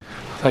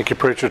Thank you,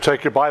 preacher.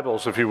 Take your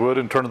Bibles, if you would,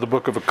 and turn to the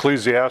book of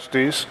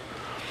Ecclesiastes.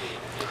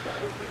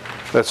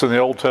 That's in the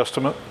Old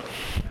Testament.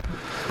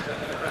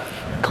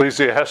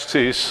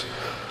 Ecclesiastes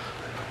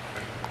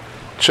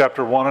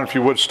chapter 1, and if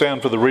you would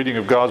stand for the reading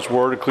of God's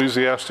Word,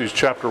 Ecclesiastes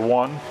chapter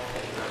 1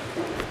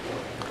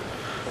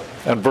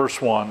 and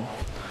verse 1.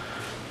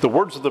 The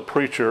words of the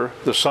preacher,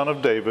 the son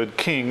of David,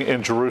 king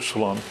in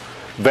Jerusalem.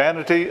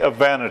 Vanity of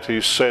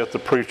vanities, saith the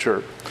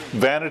preacher.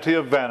 Vanity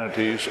of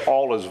vanities,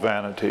 all is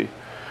vanity.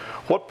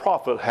 What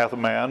profit hath a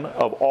man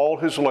of all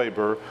his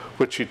labor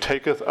which he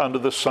taketh under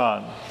the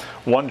sun?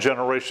 One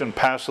generation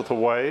passeth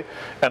away,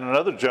 and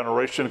another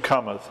generation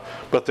cometh,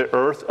 but the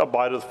earth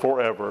abideth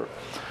forever.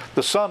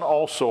 The sun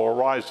also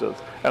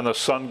ariseth, and the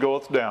sun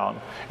goeth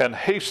down, and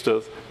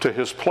hasteth to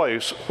his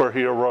place where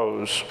he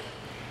arose.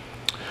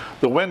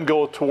 The wind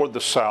goeth toward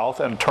the south,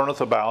 and turneth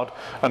about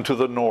unto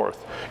the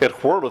north. It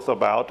whirleth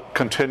about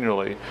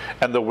continually,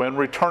 and the wind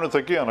returneth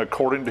again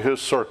according to his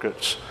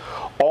circuits.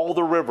 All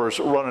the rivers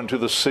run into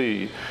the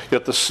sea,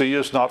 yet the sea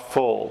is not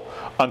full.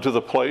 Unto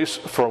the place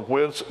from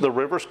whence the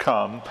rivers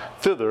come,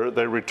 thither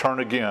they return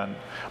again.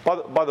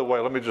 By the way,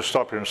 let me just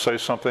stop here and say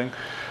something.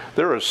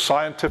 There is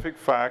scientific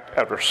fact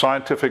after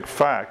scientific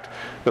fact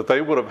that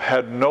they would have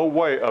had no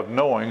way of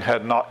knowing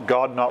had not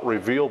God not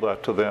revealed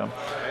that to them.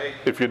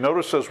 If you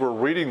notice as we're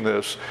reading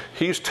this,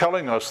 he's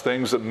telling us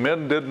things that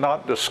men did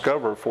not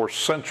discover for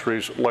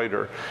centuries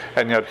later.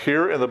 And yet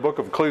here in the book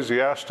of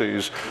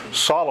Ecclesiastes,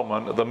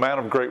 Solomon, the man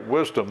of great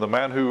wisdom, the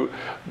man who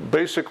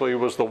basically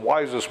was the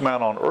wisest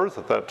man on earth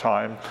at that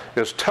time,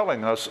 is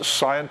telling us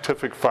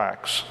scientific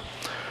facts.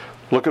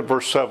 Look at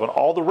verse 7.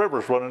 All the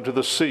rivers run into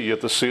the sea,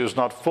 yet the sea is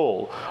not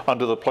full.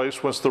 Unto the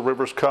place whence the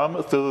rivers come,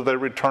 thither they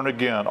return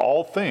again.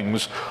 All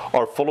things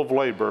are full of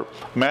labor.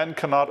 Man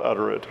cannot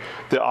utter it.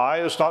 The eye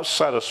is not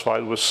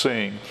satisfied with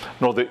seeing,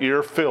 nor the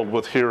ear filled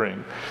with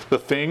hearing. The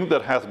thing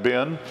that hath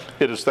been,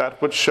 it is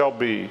that which shall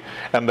be,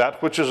 and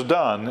that which is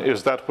done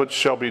is that which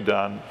shall be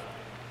done.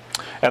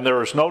 And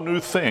there is no new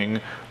thing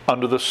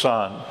under the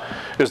sun.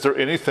 Is there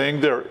anything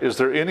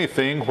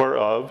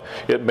whereof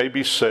it may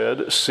be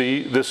said,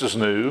 see, this is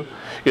new?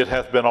 It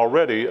hath been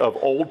already of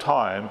old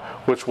time,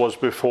 which was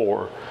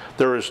before.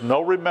 There is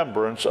no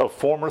remembrance of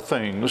former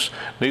things,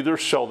 neither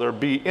shall there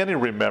be any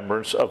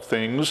remembrance of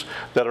things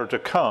that are to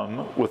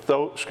come with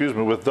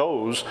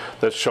those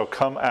that shall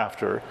come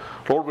after.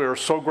 Lord, we are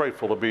so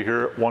grateful to be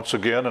here once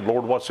again. And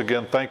Lord, once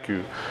again, thank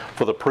you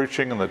for the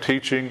preaching and the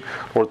teaching.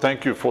 Lord,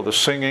 thank you for the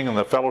singing and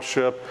the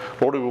fellowship.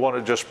 Lord, we want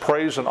to just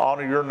praise and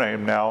honor your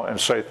name now and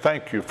say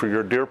thank you for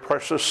your dear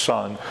precious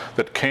Son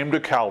that came to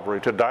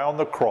Calvary to die on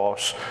the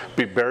cross,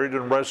 be buried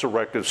and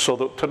resurrected so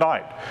that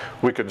tonight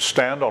we can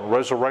stand on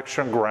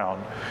resurrection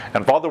ground.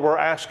 And Father, we're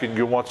asking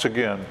you once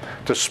again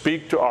to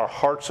speak to our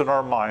hearts and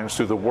our minds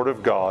through the Word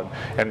of God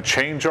and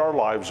change our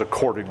lives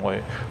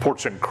accordingly. For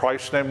it's in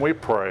Christ's name we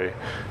pray.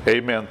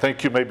 Amen.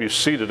 Thank you. You may be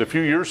seated. A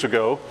few years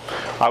ago,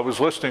 I was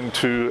listening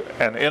to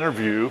an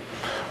interview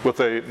with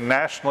a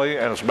nationally,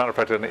 and as a matter of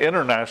fact, an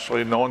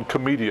internationally known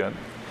comedian.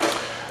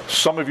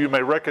 Some of you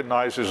may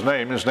recognize his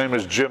name. His name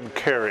is Jim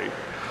Carrey.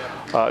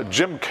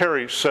 Jim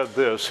Carrey said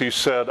this. He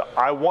said,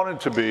 I wanted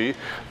to be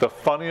the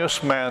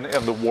funniest man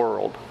in the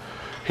world.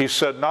 He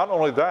said, not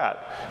only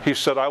that, he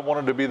said, I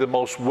wanted to be the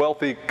most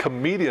wealthy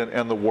comedian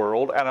in the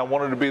world, and I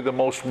wanted to be the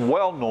most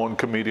well-known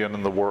comedian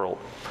in the world.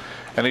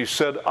 And he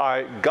said,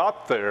 I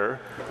got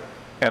there,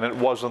 and it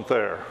wasn't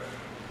there.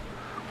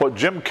 What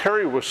Jim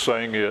Carrey was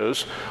saying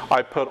is,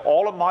 I put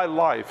all of my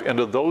life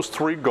into those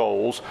three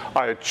goals,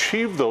 I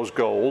achieved those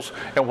goals,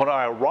 and when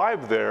I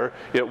arrived there,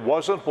 it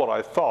wasn't what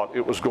I thought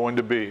it was going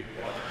to be.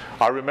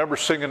 I remember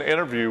seeing an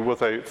interview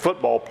with a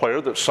football player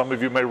that some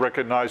of you may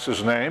recognize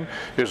his name.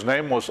 His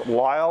name was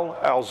Lyle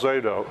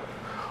Alzado.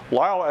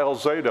 Lyle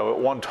Alzado at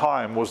one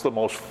time was the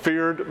most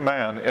feared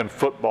man in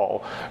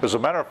football. As a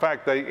matter of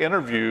fact, they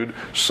interviewed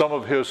some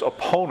of his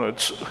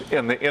opponents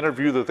in the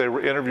interview that they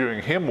were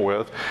interviewing him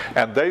with,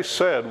 and they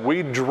said,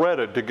 we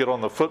dreaded to get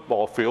on the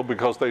football field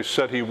because they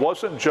said he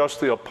wasn't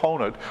just the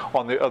opponent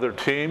on the other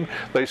team.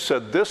 They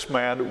said this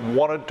man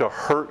wanted to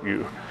hurt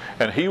you,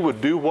 and he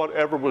would do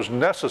whatever was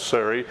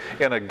necessary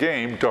in a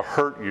game to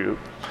hurt you.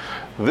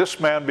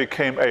 This man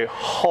became a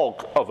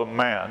hulk of a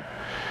man.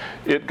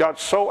 It got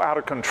so out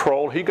of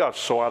control, he got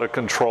so out of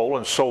control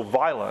and so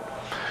violent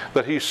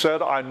that he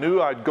said, I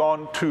knew I'd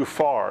gone too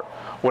far.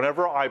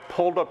 Whenever I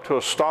pulled up to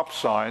a stop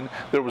sign,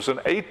 there was an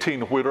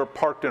 18-wheeler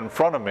parked in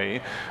front of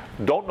me.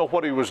 Don't know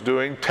what he was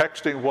doing,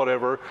 texting,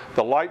 whatever.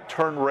 The light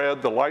turned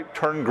red, the light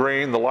turned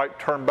green, the light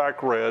turned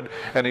back red.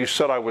 And he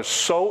said, I was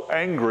so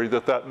angry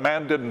that that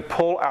man didn't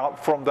pull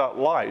out from that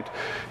light.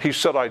 He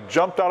said, I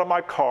jumped out of my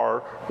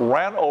car,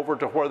 ran over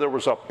to where there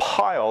was a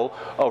pile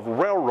of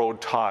railroad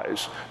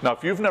ties. Now,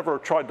 if you've never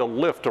tried to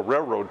lift a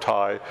railroad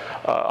tie,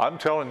 I'm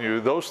telling you,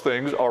 those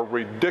things are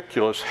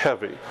ridiculous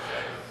heavy.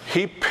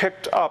 he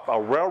picked up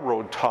a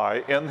railroad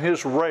tie in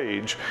his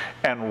rage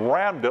and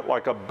rammed it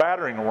like a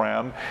battering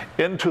ram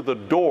into the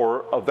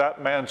door of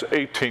that man's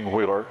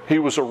 18-wheeler. He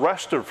was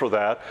arrested for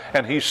that,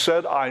 and he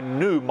said, I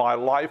knew my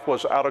life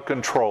was out of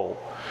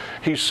control.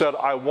 He said,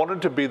 I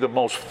wanted to be the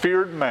most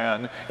feared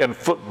man in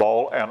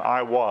football, and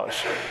I was.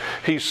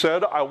 He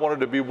said, I wanted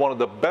to be one of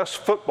the best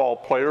football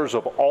players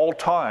of all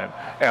time,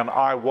 and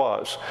I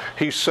was.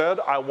 He said,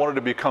 I wanted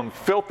to become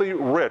filthy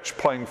rich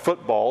playing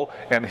football,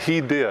 and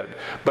he did.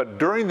 But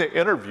during the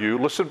interview,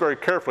 listen very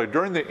carefully,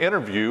 during the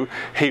interview,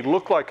 he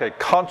looked like a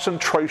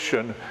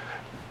concentration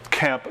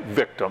camp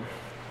victim.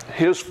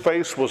 His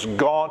face was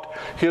gaunt,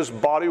 his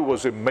body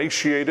was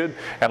emaciated,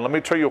 and let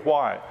me tell you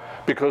why.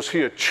 Because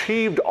he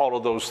achieved all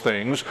of those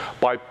things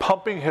by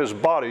pumping his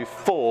body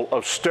full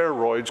of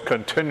steroids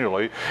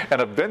continually,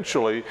 and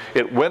eventually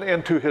it went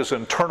into his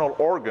internal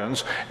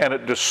organs and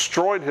it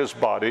destroyed his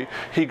body.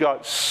 He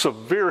got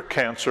severe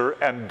cancer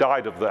and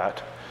died of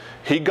that.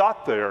 He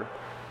got there,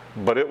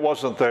 but it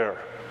wasn't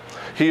there.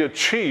 He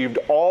achieved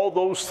all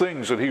those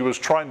things that he was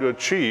trying to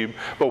achieve,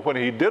 but when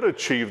he did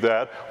achieve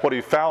that, what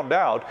he found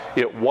out,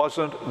 it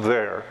wasn't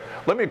there.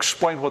 Let me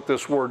explain what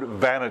this word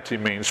vanity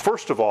means.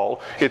 First of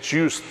all, it's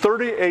used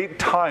 38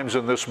 times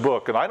in this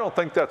book, and I don't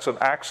think that's an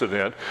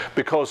accident,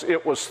 because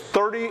it was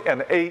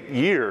 38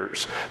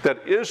 years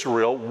that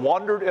Israel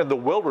wandered in the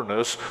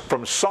wilderness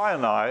from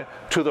Sinai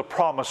to the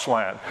Promised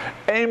Land.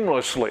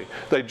 Aimlessly,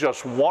 they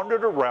just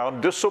wandered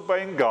around,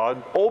 disobeying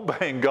God,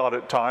 obeying God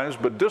at times,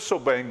 but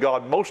disobeying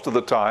God most of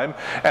the time.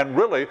 And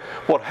really,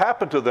 what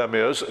happened to them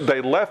is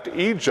they left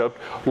Egypt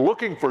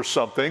looking for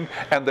something,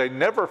 and they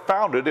never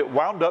found it. It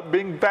wound up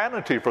being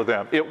vanity for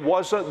them. It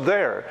wasn't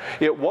there.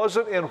 It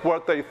wasn't in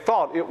what they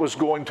thought it was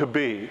going to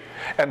be.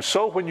 And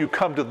so when you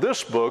come to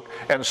this book,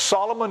 and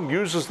Solomon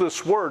uses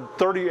this word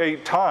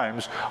 38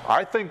 times,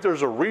 I think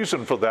there's a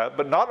reason for that.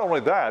 But not only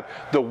that,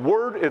 the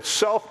word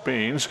itself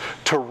means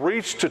to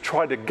reach to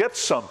try to get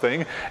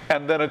something,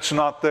 and then it's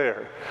not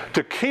there.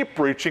 To keep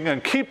reaching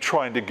and keep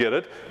trying to get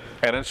it,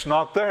 and it's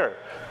not there.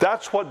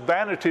 That's what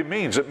vanity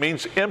means. It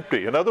means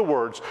empty. In other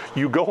words,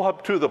 you go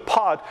up to the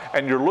pot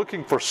and you're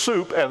looking for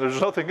soup and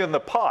there's nothing in the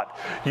pot.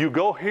 You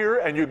go here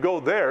and you go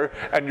there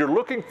and you're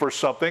looking for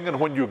something, and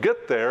when you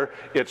get there,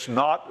 it's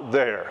not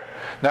there.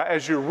 Now,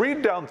 as you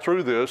read down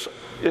through this,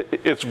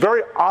 it's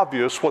very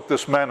obvious what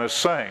this man is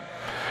saying.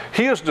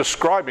 He is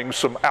describing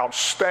some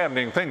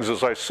outstanding things,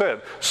 as I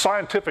said,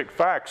 scientific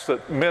facts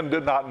that men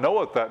did not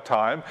know at that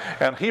time,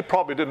 and he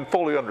probably didn't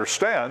fully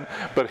understand,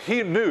 but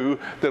he knew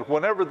that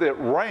whenever it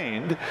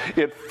rained,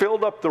 it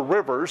filled up the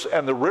rivers,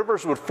 and the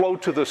rivers would flow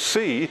to the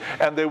sea,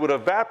 and they would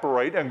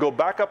evaporate and go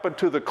back up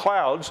into the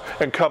clouds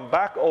and come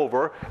back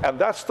over, and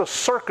that's the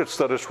circuits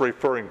that it's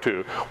referring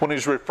to when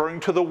he's referring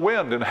to the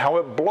wind and how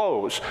it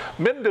blows.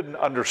 Men didn't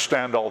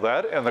understand all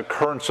that and the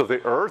currents of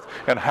the earth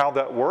and how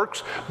that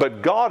works,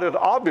 but God had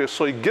obviously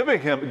given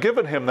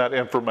him that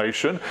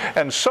information,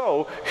 and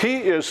so he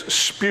is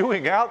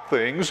spewing out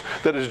things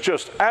that is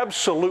just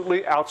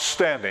absolutely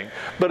outstanding.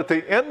 But at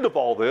the end of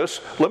all this,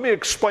 let me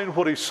explain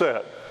what he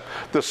said.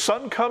 The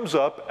sun comes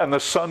up and the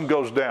sun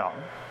goes down.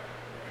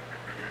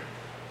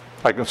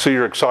 I can see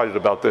you're excited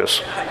about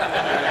this.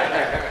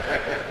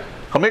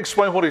 Let me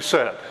explain what he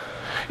said.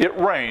 It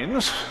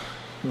rains,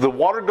 the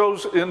water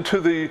goes into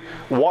the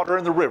water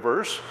in the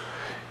rivers,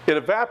 it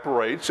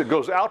evaporates, it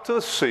goes out to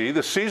the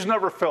seas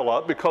never fill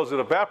up because it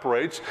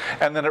evaporates,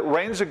 and then it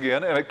rains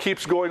again, and it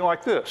keeps going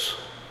like this.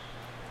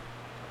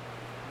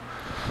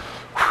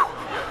 Whew.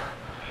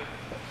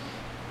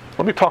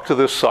 Let me talk to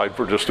this side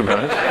for just a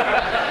minute.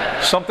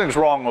 Something's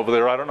wrong over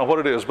there, I don't know what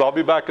it is, but I'll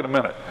be back in a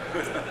minute.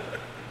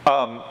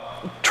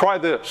 Try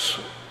this.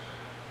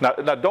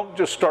 Now don't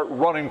just start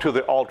running to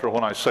the altar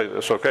when I say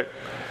this, okay?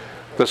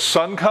 The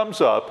sun comes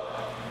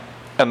up,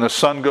 and the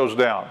sun goes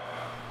down.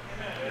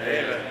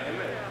 Amen.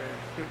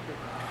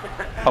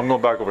 I'm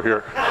going back over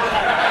here.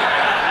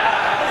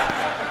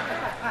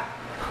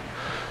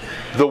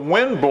 The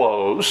wind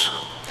blows,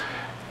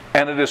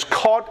 and it is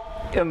caught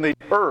in the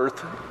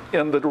earth,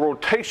 in the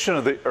rotation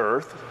of the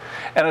earth,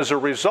 and as a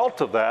result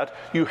of that,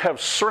 you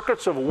have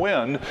circuits of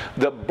wind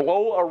that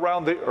blow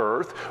around the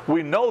earth.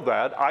 We know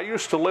that. I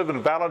used to live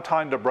in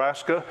Valentine,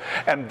 Nebraska,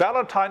 and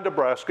Valentine,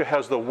 Nebraska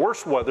has the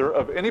worst weather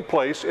of any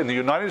place in the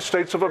United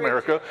States of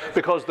America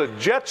because the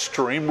jet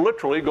stream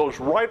literally goes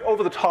right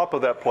over the top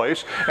of that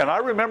place. And I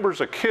remember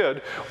as a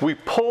kid, we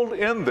pulled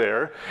in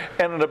there,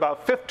 and in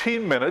about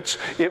 15 minutes,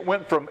 it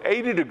went from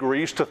 80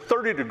 degrees to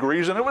 30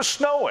 degrees, and it was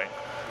snowing.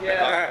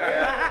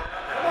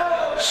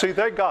 Yeah. See,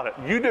 they got it.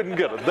 You didn't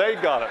get it. They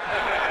got it.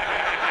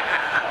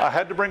 I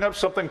had to bring up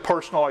something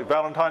personal like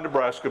Valentine,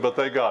 Nebraska, but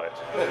they got it.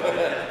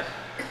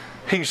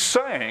 He's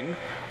saying,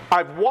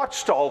 I've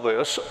watched all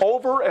this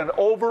over and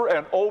over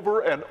and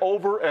over and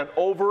over and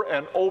over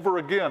and over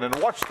again. And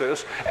watch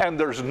this, and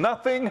there's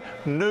nothing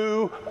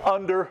new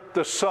under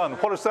the sun.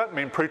 What does that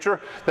mean,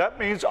 preacher? That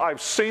means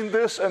I've seen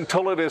this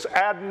until it is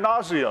ad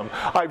nauseum.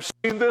 I've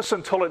seen this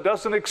until it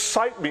doesn't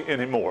excite me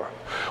anymore.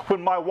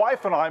 When my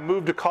wife and I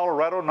moved to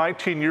Colorado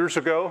 19 years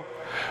ago,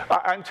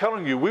 I'm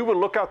telling you, we would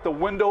look out the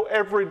window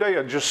every day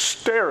and just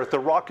stare at the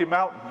Rocky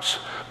Mountains.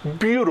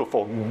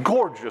 Beautiful,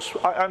 gorgeous.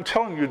 I'm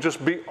telling you,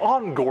 just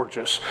beyond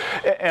gorgeous.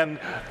 And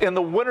in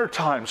the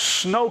wintertime,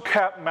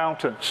 snow-capped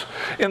mountains.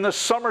 In the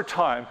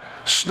summertime,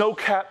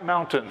 snow-capped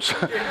mountains.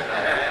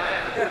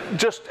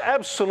 Just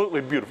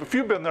absolutely beautiful. If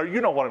you've been there,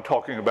 you know what I'm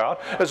talking about.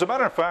 As a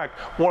matter of fact,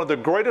 one of the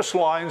greatest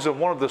lines in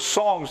one of the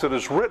songs that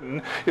is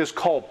written is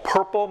called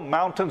Purple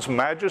Mountain's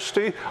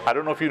Majesty. I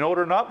don't know if you know it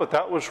or not, but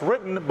that was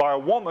written by a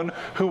woman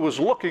who was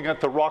looking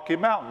at the Rocky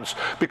Mountains,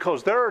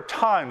 because there are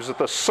times that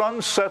the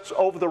sun sets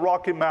over the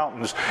Rocky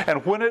Mountains,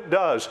 and when it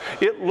does,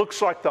 it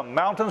looks like the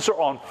mountains are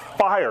on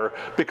fire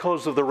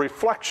because of the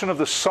reflection of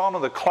the sun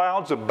on the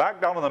clouds and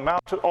back down on the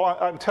mountain. Oh,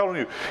 I'm telling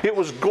you, it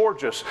was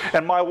gorgeous.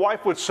 And my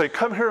wife would say,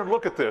 come here and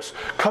look at this.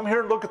 Come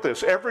here and look at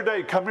this. Every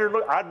day, come here and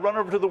look. I'd run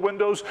over to the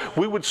windows.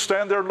 We would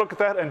stand there and look at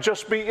that and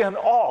just be in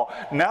awe.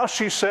 Now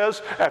she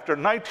says, after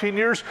 19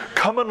 years,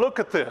 come and look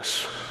at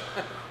this.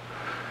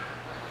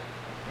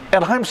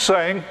 And I'm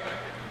saying,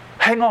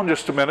 hang on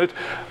just a minute.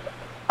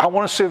 I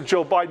want to see if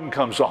Joe Biden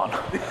comes on.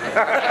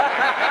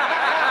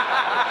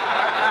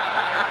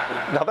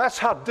 Now that's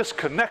how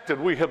disconnected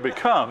we have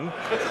become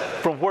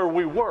from where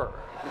we were.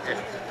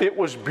 It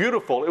was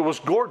beautiful. It was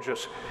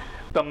gorgeous.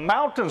 The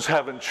mountains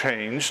haven't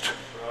changed.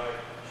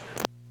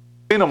 I've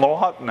seen them a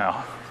lot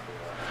now.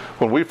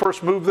 When we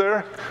first moved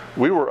there,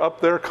 we were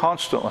up there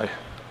constantly.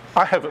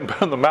 I haven't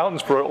been in the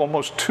mountains for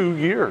almost 2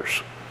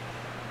 years.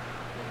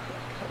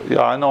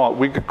 Yeah, I know,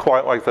 we get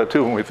quiet like that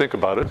too when we think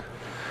about it.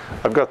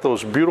 I've got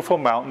those beautiful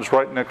mountains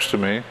right next to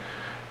me,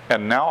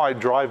 and now I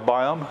drive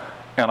by them,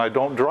 and I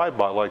don't drive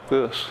by like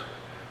this.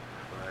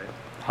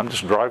 I'm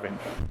just driving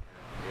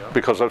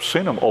because I've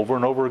seen them over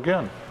and over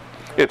again.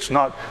 It's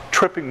not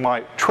tripping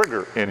my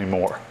trigger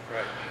anymore.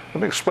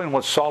 Let me explain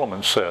what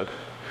Solomon said.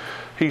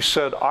 He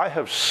said, I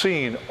have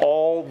seen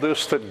all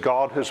this that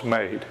God has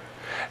made,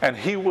 and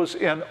he was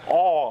in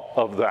awe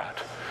of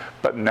that.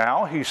 But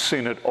now he's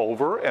seen it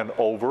over and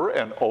over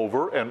and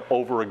over and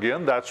over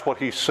again. That's what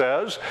he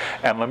says.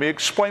 And let me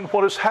explain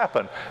what has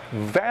happened.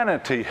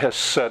 Vanity has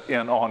set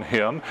in on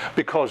him,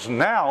 because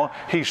now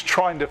he's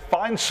trying to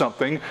find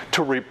something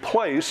to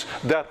replace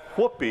that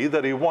whoopee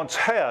that he once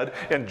had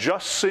in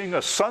just seeing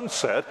a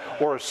sunset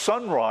or a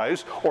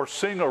sunrise or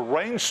seeing a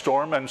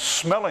rainstorm and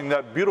smelling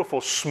that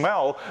beautiful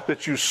smell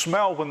that you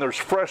smell when there's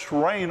fresh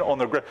rain on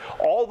the ground.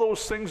 All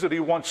those things that he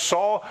once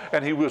saw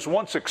and he was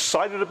once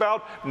excited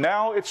about,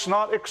 now it's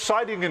not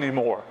exciting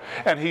anymore.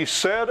 And he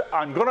said,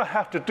 I'm going to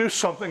have to do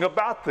something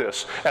about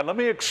this. And let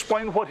me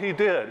explain what he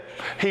did.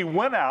 He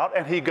went out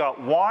and he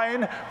got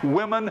wine,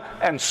 women,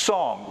 and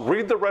song.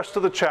 Read the rest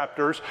of the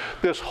chapters.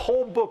 This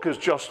whole book is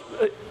just,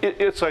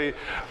 it's a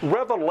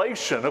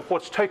revelation of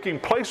what's taking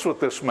place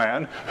with this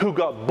man who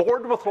got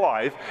bored with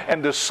life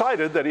and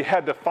decided that he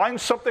had to find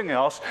something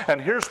else. And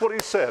here's what he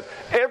said.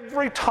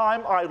 Every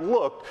time I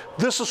looked,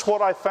 this is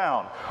what I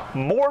found.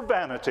 More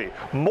vanity,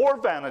 more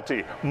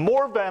vanity,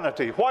 more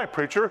vanity. Why,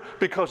 preacher?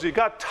 Because he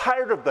got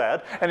tired of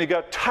that, and he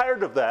got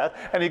tired of that,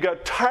 and he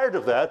got tired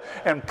of that,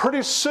 and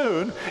pretty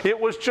soon it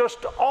was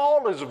just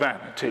all his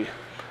vanity.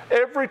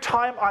 Every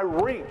time I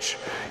reach,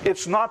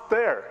 it's not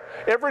there.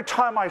 Every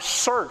time I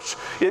search,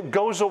 it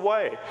goes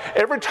away.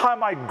 Every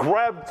time I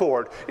grab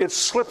for it, it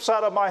slips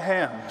out of my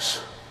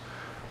hands.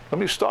 Let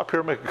me stop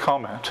here and make a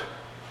comment.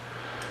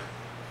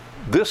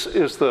 This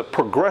is the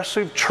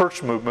progressive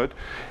church movement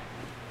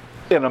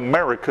in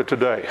America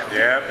today.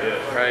 Yeah,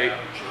 right.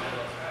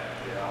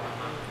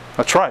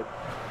 That's right.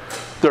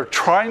 They're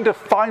trying to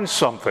find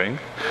something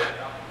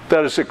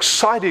that is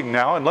exciting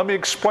now, and let me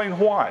explain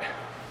why.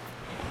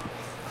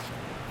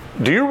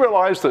 Do you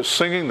realize that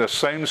singing the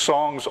same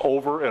songs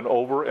over and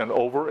over and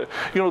over,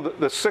 you know,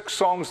 the 6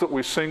 songs that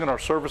we sing in our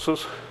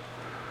services,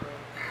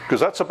 because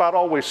that's about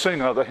all we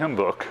sing out of the hymn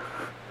book.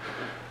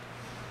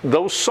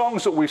 Those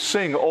songs that we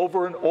sing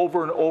over and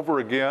over and over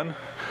again,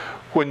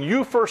 when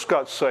you first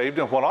got saved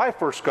and when I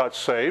first got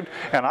saved,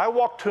 and I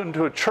walked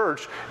into a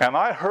church and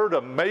I heard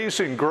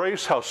Amazing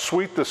Grace, how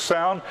sweet the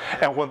sound,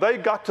 and when they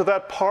got to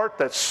that part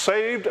that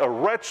saved a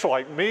wretch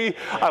like me,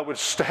 I would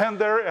stand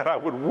there and I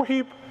would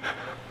weep.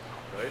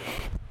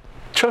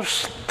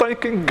 Just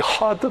thanking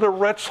God that a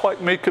wretch like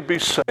me could be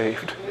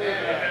saved.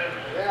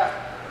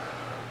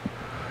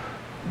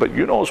 But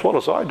you know as well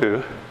as I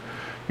do,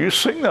 you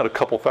sing that a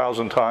couple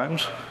thousand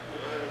times,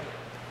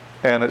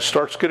 and it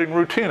starts getting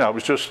routine. I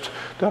was just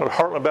down at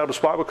Heartland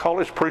Baptist Bible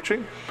College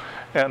preaching,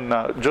 and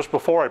just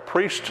before I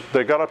preached,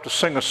 they got up to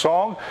sing a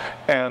song,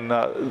 and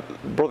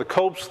Brother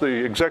Copes, the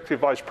executive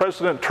vice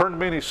president, turned to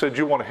me and he said,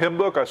 "You want a hymn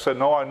book?" I said,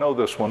 "No, I know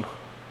this one."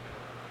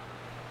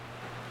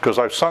 Because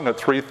I've sung it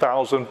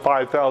 3,000,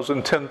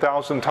 5,000,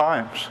 10,000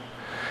 times.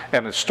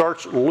 And it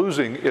starts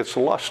losing its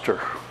luster.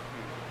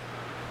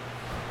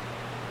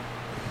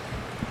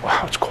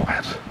 Wow, it's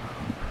quiet.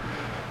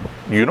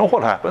 You know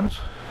what happens?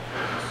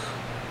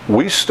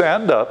 We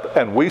stand up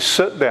and we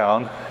sit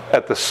down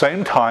at the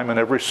same time in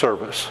every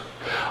service.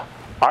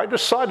 I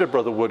decided,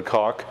 Brother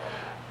Woodcock,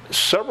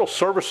 several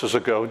services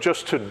ago,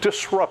 just to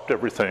disrupt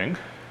everything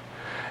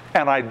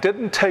and I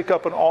didn't take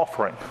up an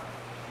offering.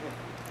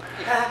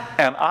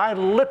 And I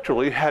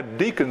literally had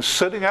deacons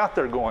sitting out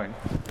there going,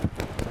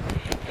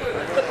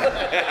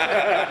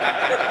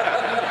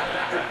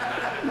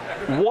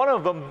 one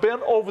of them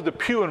bent over the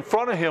pew in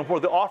front of him where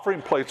the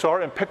offering plates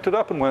are and picked it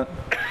up and went.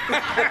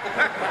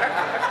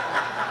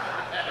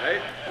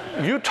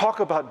 You talk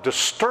about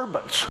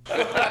disturbance.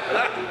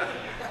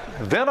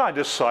 Then I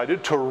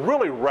decided to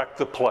really wreck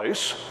the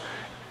place,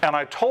 and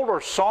I told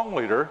our song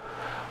leader,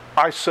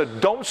 I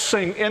said, don't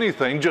sing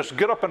anything, just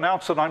get up and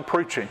announce that I'm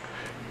preaching.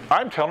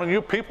 I'm telling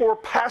you, people were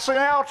passing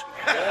out.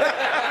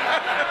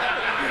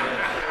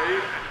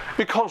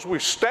 Because we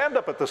stand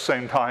up at the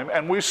same time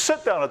and we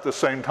sit down at the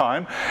same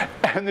time,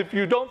 and if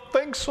you don't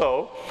think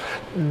so,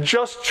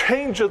 just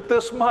change it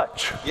this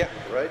much. Yeah,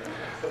 right.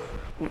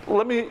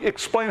 Let me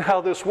explain how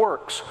this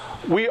works.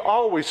 We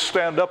always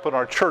stand up in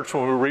our church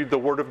when we read the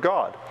Word of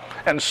God.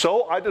 And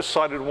so I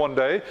decided one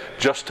day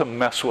just to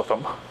mess with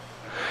them.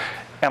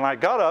 And I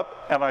got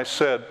up and I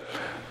said,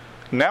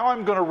 now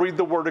I'm going to read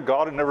the Word of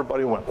God, and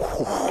everybody went,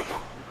 whoo.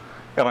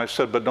 And I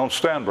said, but don't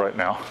stand right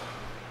now.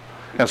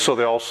 And so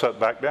they all sat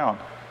back down.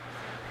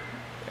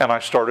 And I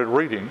started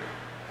reading.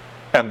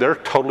 And they're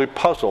totally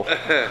puzzled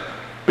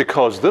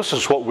because this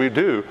is what we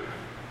do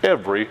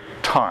every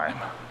time.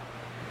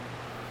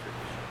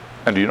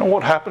 And do you know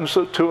what happens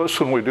to us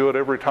when we do it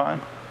every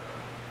time?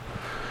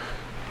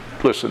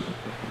 Listen,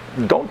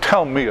 don't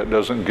tell me it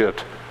doesn't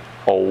get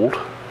old.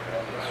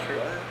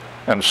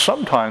 And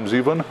sometimes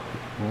even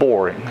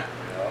boring.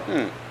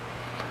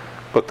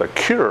 But the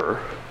cure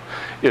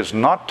is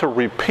not to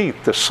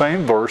repeat the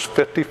same verse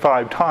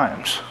 55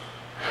 times.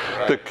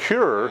 The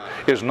cure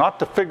is not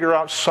to figure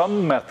out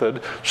some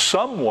method,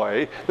 some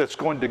way that's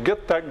going to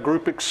get that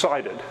group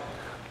excited.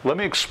 Let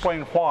me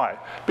explain why.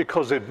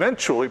 Because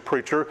eventually,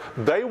 preacher,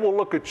 they will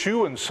look at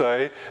you and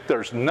say,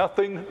 there's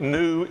nothing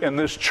new in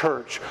this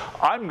church.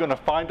 I'm going to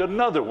find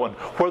another one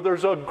where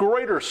there's a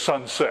greater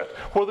sunset,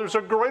 where there's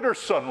a greater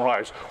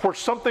sunrise, where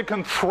something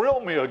can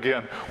thrill me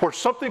again, where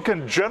something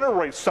can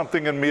generate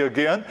something in me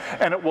again,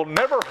 and it will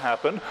never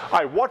happen.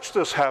 I watched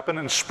this happen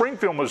in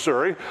Springfield,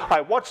 Missouri. I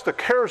watched the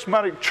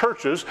charismatic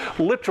churches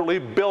literally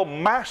build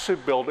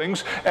massive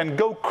buildings and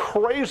go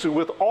crazy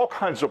with all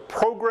kinds of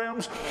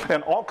programs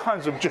and all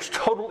kinds of just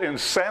total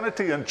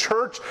insanity in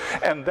church,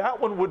 and that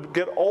one would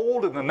get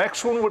old and the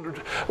next one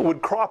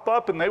would crop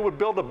up and they would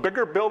build a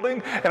bigger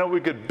building and it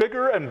would get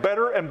bigger and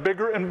better and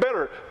bigger and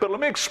better. But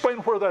let me explain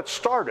where that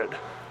started.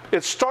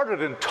 It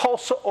started in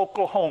Tulsa,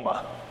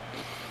 Oklahoma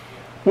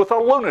with a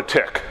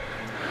lunatic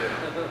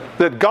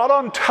that got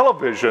on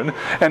television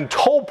and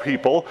told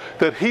people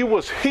that he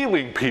was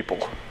healing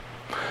people.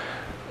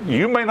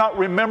 You may not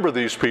remember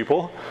these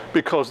people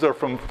because they're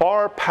from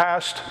far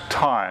past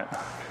time.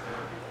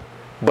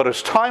 But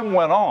as time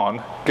went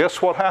on, guess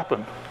what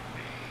happened?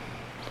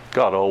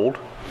 Got old.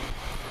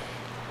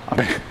 I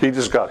mean, he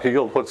just got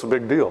healed. What's the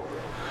big deal?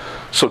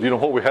 So do you know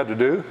what we had to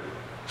do?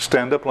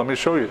 Stand up, let me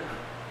show you.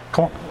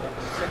 Come on.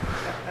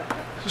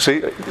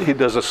 See, he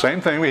does the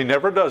same thing. He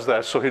never does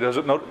that, so he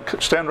doesn't know.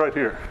 Stand right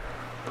here.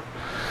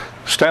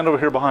 Stand over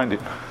here behind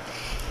him.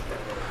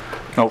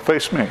 No,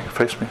 face me.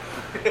 Face me.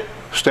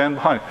 Stand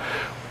behind.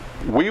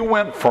 We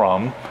went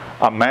from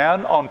a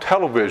man on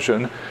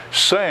television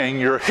saying,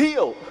 you're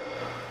healed,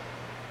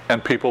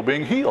 and people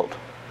being healed.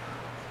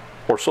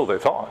 Or so they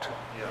thought.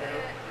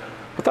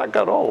 But that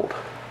got old.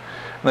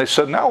 And they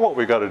said, now what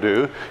we got to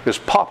do is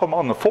pop them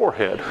on the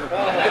forehead.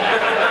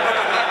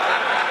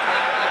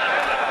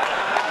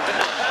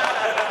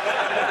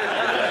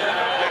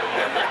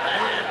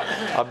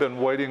 I've been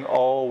waiting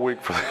all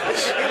week for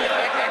this.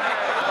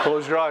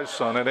 Close your eyes,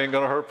 son. It ain't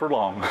going to hurt for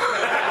long.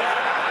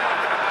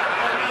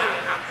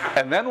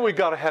 And then we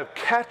got to have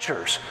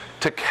catchers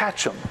to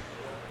catch them.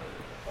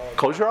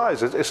 Close your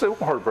eyes. It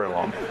won't hurt very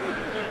long.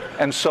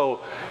 And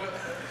so,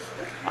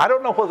 I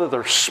don't know whether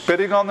they're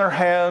spitting on their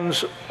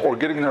hands or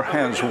getting their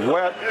hands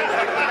wet.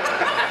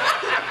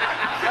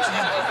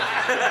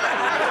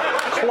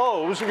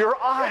 Close your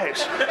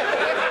eyes.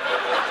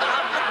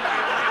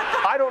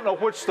 I don't know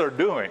which they're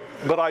doing,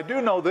 but I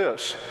do know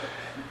this.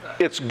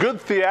 It's good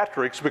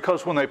theatrics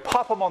because when they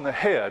pop them on the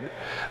head,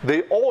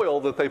 the oil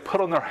that they put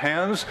on their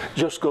hands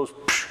just goes,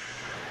 psh.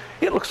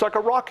 It looks like a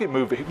Rocky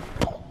movie.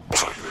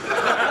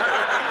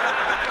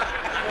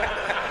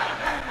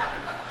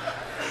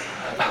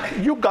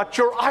 You got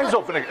your eyes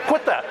open.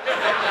 Quit that.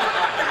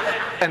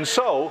 And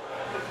so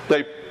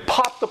they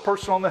pop the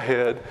person on the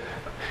head.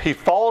 He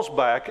falls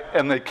back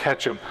and they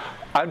catch him.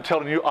 I'm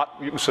telling you,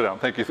 you can sit down.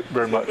 Thank you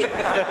very much.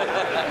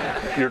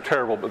 You're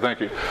terrible, but thank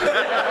you.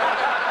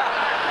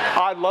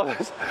 I love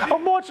this.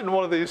 I'm watching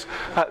one of these.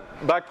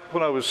 Back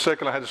when I was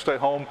sick and I had to stay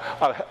home,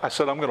 I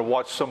said, I'm going to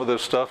watch some of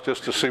this stuff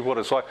just to see what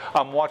it's like.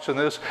 I'm watching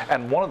this,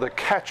 and one of the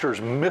catchers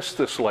missed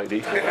this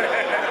lady.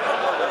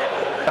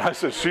 And I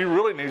said, she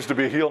really needs to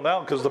be healed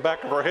now because the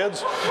back of her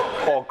head's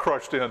all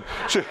crushed in.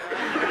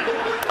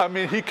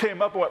 He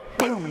came up and went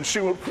boom, and she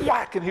went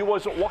whack, and he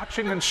wasn't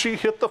watching, and she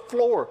hit the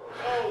floor.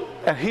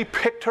 And he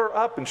picked her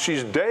up, and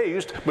she's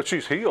dazed, but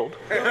she's healed.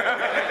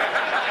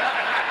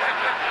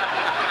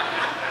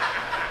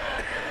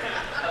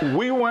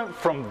 We went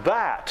from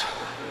that,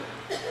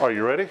 are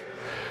you ready?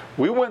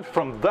 We went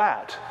from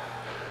that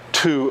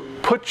to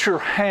put your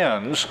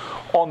hands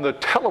on the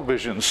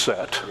television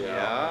set.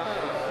 Yeah.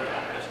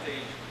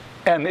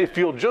 And if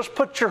you'll just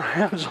put your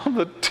hands on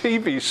the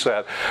TV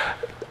set.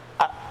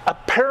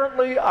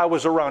 Apparently, I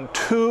was around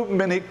too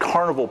many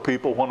carnival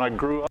people when I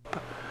grew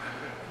up,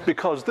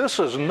 because this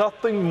is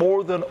nothing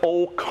more than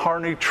old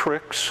carny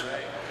tricks.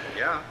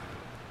 Yeah.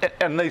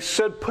 And they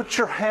said, put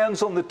your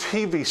hands on the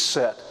TV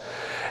set.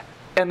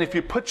 And if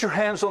you put your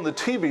hands on the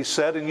TV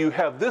set and you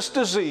have this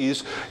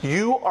disease,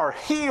 you are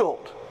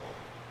healed.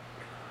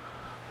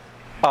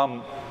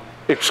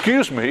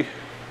 Excuse me,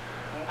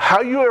 how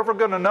are you ever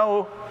going to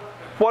know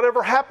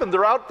whatever happened?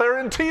 They're out there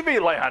in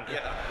TV land.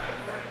 Yeah.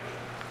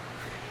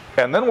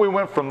 And then we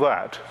went from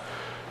that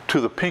to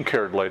the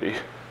pink-haired lady.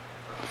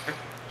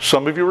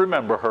 Some of you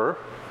remember her.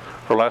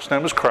 Her last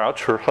name is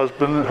Crouch. Her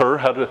husband and her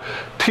had a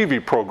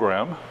TV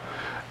program.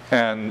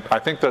 And I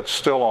think that's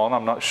still on.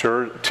 I'm not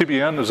sure.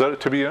 TBN, is that it,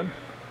 TBN?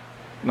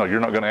 No,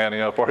 you're not going to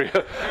ante up, are you?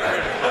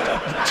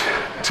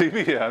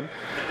 TBN.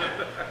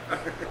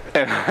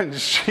 And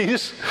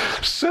she's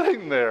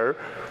sitting there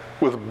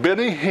with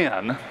Benny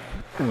Hinn,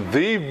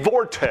 the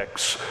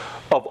vortex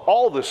of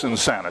all this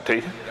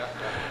insanity.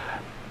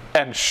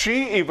 And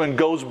she even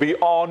goes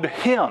beyond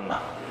him,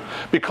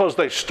 because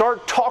they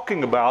start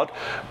talking about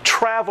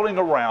traveling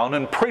around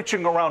and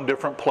preaching around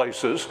different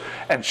places.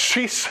 And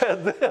she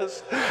said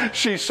this.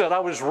 She said, I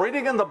was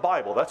reading in the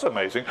Bible. That's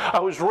amazing.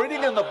 I was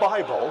reading in the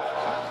Bible,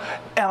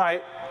 and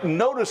I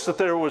noticed that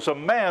there was a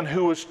man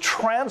who was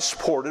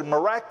transported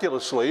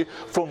miraculously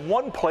from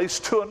one place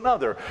to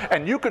another.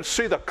 And you could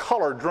see the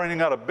color draining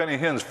out of Benny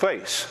Hinn's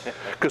face,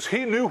 because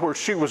he knew where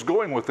she was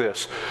going with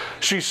this.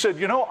 She said,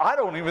 you know, I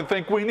don't even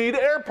think we need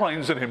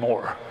airplanes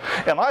anymore.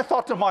 And I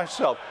thought to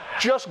myself,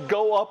 just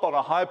go up on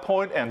a high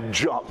point and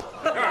jump.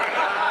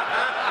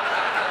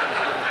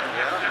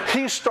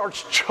 He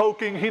starts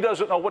choking. He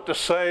doesn't know what to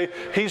say.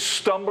 He's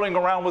stumbling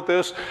around with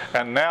this.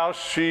 And now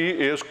she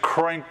is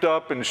cranked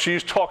up and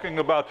she's talking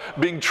about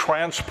being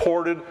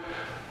transported.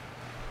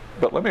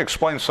 But let me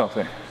explain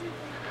something.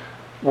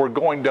 We're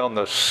going down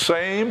the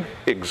same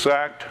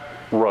exact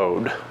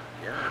road.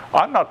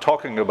 I'm not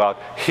talking about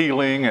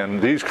healing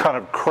and these kind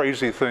of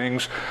crazy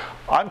things.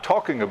 I'm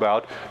talking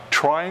about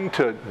trying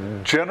to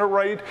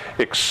generate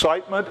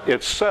excitement,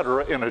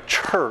 etc., in a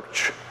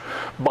church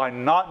by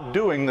not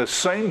doing the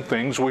same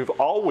things we've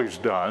always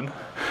done,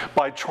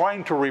 by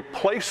trying to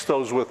replace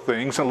those with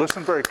things. And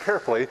listen very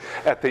carefully,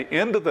 at the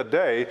end of the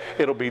day,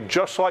 it'll be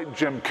just like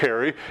Jim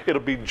Carrey,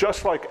 it'll be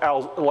just like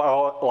Lyle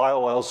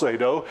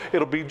Alzado,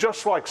 it'll be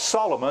just like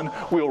Solomon.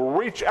 We'll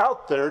reach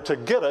out there to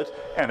get it,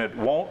 and it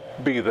won't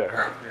be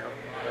there.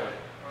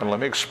 And let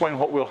me explain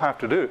what we'll have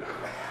to do.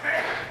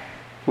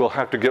 We'll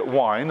have to get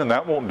wine, and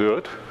that won't do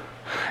it.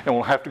 And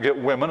we'll have to get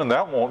women, and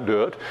that won't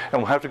do it.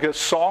 And we'll have to get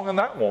song, and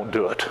that won't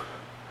do it.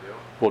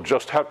 We'll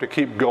just have to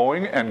keep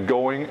going and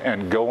going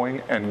and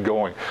going and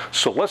going.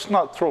 So let's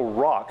not throw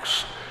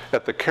rocks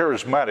at the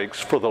charismatics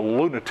for the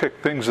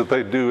lunatic things that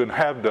they do and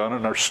have done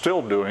and are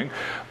still doing.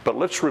 But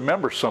let's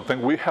remember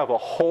something. We have a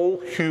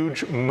whole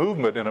huge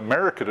movement in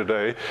America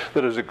today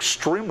that is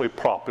extremely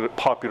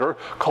popular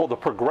called the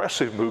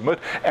progressive movement,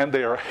 and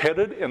they are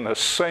headed in the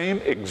same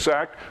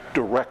exact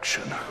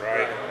direction.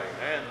 Right.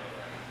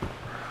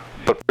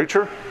 But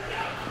preacher,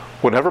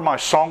 whenever my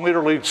song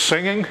leader leads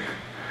singing,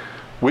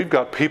 we've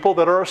got people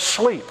that are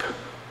asleep.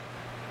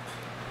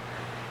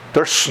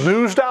 They're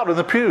snoozed out in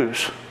the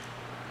pews.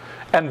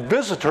 And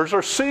visitors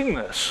are seeing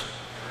this.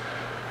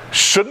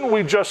 Shouldn't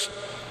we just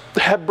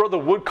have Brother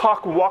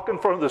Woodcock walk in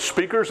front of the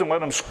speakers and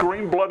let him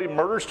scream bloody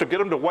murders to get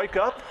them to wake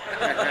up?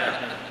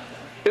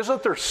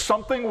 Isn't there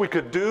something we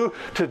could do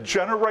to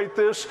generate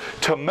this,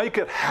 to make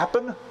it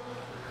happen?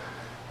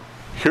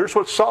 Here's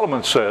what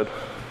Solomon said.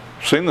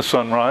 Seen the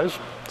sunrise,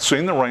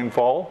 seen the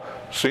rainfall,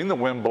 seen the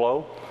wind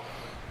blow.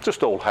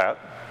 Just old hat.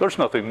 There's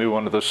nothing new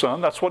under the sun.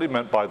 That's what he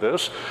meant by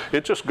this.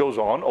 It just goes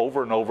on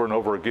over and over and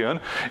over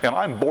again. And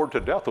I'm bored to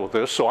death with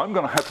this, so I'm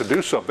going to have to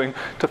do something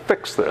to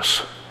fix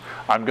this.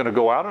 I'm going to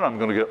go out and I'm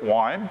going to get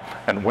wine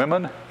and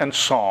women and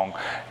song.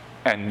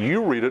 And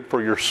you read it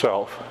for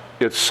yourself.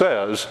 It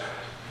says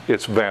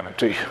it's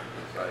vanity.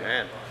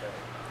 Amen.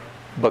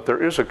 But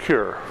there is a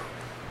cure.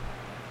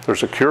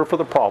 There's a cure for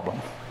the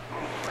problem.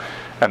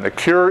 And the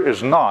cure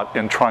is not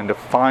in trying to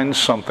find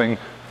something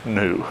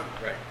new.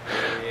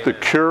 The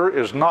cure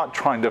is not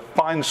trying to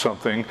find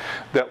something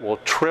that will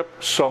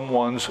trip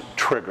someone's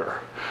trigger.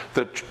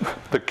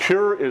 The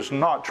cure is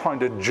not trying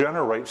to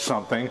generate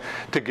something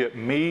to get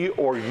me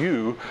or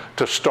you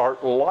to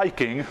start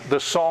liking the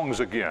songs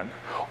again,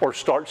 or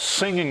start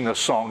singing the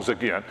songs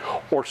again,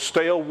 or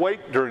stay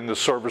awake during the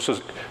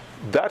services.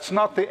 That's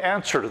not the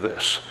answer to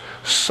this.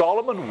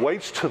 Solomon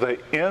waits to the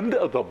end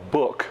of the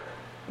book.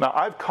 Now,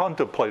 I've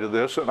contemplated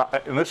this,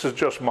 and this is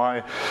just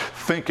my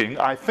thinking.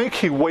 I think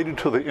he waited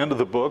till the end of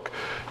the book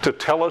to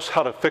tell us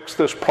how to fix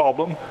this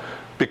problem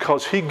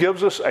because he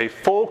gives us a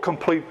full,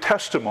 complete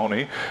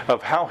testimony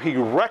of how he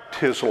wrecked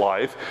his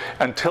life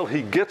until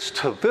he gets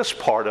to this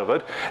part of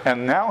it,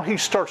 and now he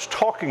starts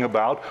talking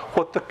about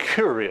what the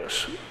cure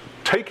is.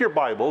 Take your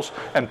Bibles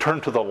and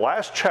turn to the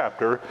last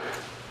chapter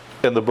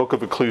in the book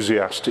of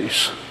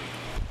Ecclesiastes.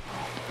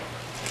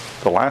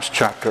 The last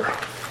chapter.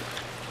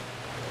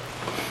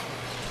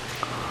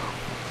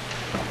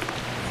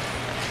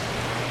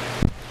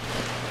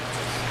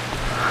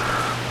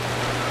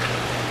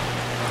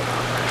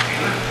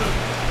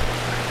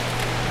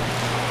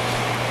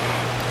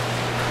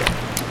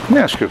 Let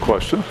me ask you a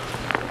question.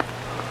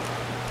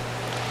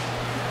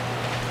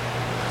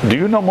 Do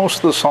you know most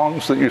of the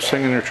songs that you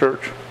sing in your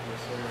church?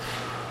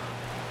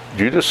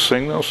 Do you just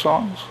sing those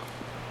songs?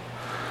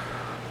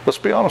 Let's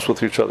be honest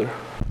with each other.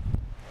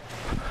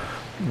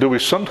 Do we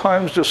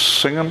sometimes just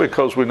sing them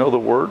because we know the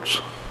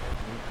words?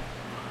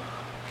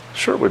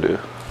 Sure we do.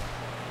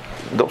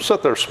 Don't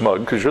sit there smug,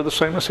 because you're the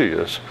same as he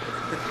is.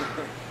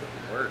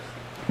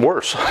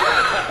 Worse.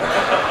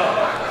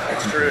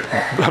 That's true.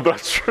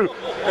 That's true.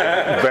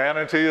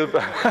 Vanity of...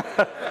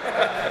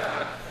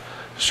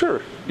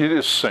 Sure, you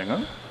just sing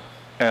them.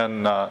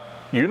 And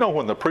you know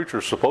when the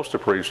preacher's supposed to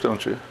preach,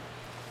 don't you?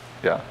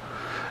 Yeah.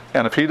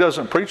 And if he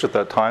doesn't preach at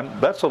that time,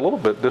 that's a little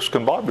bit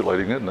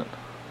discombobulating, isn't it?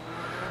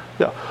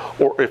 Yeah.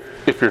 Or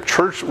if your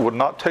church would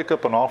not take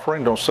up an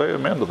offering, don't say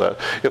amen to that.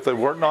 If they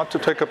were not to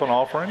take up an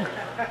offering,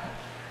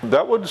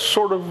 that would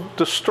sort of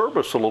disturb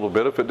us a little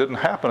bit if it didn't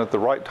happen at the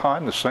right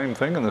time, the same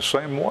thing in the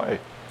same way.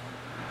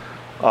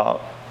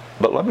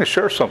 But let me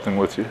share something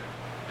with you.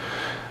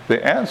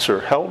 The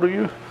answer, how old are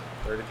you?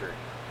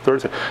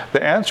 33.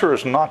 The answer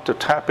is not to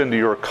tap into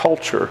your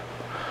culture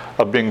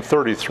of being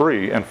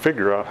 33 and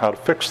figure out how to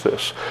fix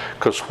this.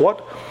 Because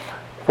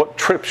what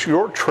trips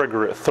your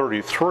trigger at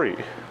 33,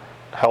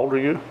 how old are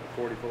you?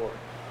 44.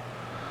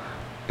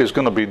 Is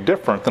going to be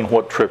different than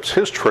what trips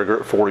his trigger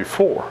at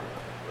 44. Right.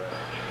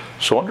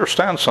 So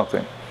understand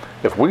something.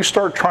 If we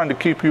start trying to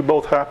keep you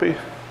both happy,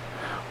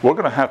 we're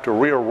going to have to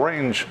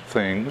rearrange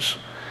things.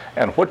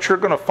 And what you're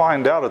going to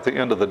find out at the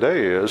end of the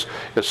day is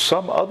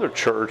some other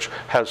church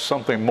has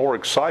something more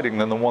exciting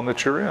than the one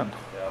that you're in.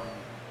 Yeah.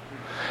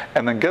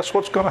 And then guess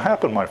what's going to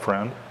happen, my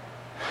friend?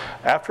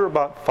 After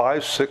about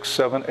 5, 6,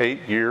 7,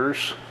 8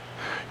 years,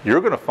 you're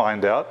going to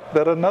find out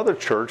that another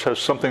church has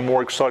something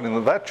more exciting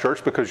than that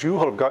church, because you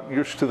have gotten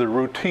used to the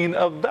routine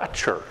of that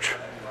church.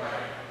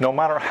 No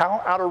matter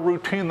how out of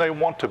routine they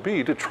want to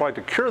be to try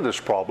to cure this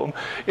problem,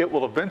 it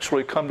will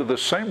eventually come to the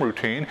same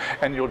routine,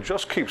 and you'll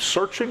just keep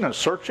searching and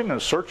searching and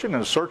searching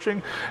and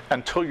searching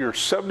until you're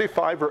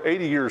 75 or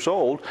 80 years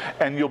old,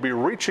 and you'll be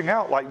reaching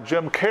out like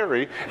Jim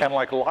Carrey and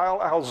like Lyle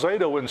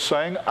Alzado and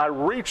saying, I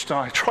reached and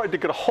I tried to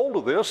get a hold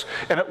of this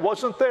and it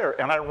wasn't there,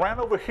 and I ran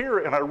over here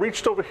and I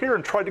reached over here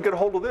and tried to get a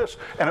hold of this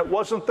and it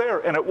wasn't there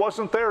and it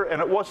wasn't there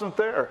and it wasn't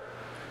there.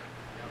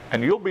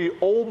 And you'll be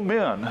old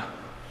men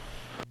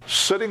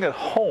sitting at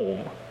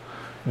home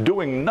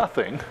doing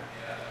nothing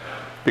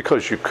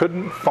because you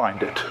couldn't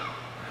find it.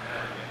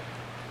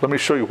 Let me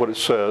show you what it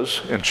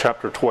says in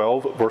chapter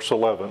 12, verse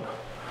 11.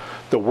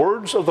 The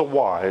words of the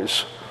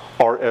wise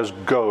are as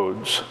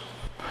goads,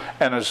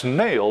 and as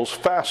nails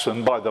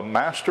fastened by the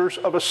masters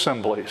of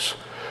assemblies,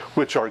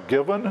 which are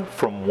given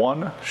from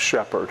one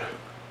shepherd.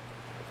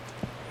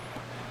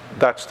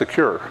 That's the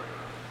cure.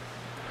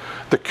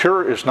 The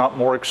cure is not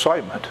more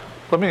excitement.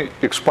 Let me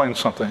explain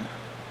something.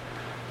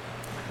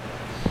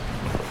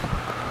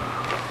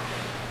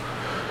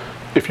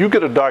 If you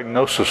get a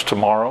diagnosis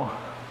tomorrow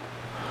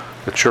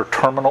that you're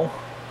terminal,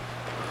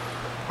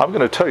 I'm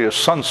going to tell you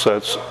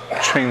sunsets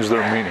change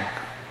their meaning.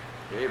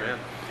 Amen.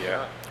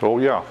 Yeah. Oh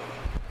yeah.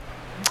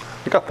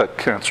 I got that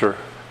cancer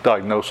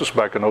diagnosis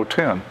back in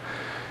 2010.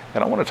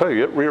 And I want to tell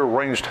you, it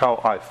rearranged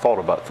how I thought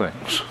about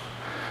things.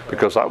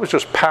 Because I was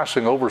just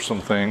passing over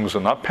some things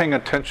and not paying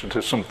attention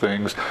to some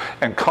things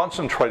and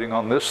concentrating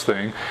on this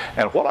thing.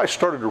 And what I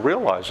started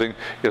realizing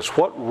is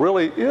what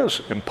really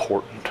is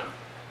important.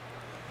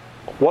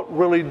 What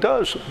really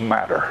does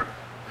matter.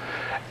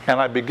 And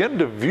I begin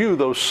to view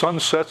those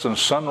sunsets and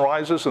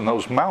sunrises and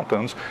those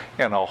mountains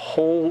in a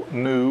whole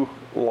new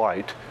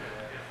light.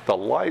 The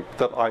light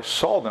that I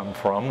saw them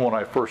from when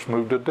I first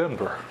moved to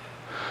Denver.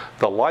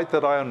 The light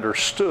that I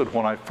understood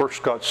when I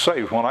first got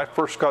saved. When I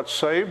first got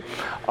saved,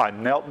 I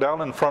knelt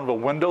down in front of a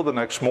window the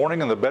next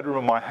morning in the bedroom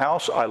of my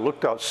house. I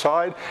looked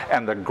outside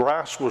and the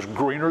grass was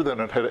greener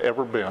than it had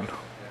ever been.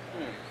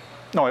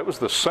 No, it was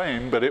the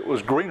same, but it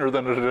was greener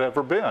than it had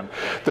ever been.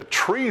 The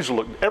trees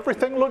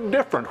everything looked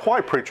different.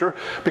 Why, preacher?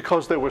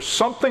 Because there was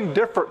something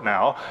different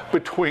now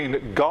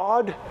between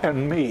God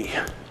and me.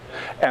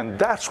 And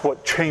that's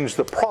what changed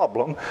the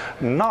problem,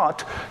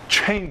 not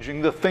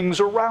changing the things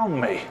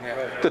around me.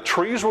 The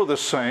trees were the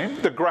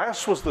same, the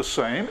grass was the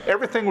same,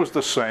 everything was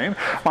the same.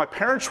 My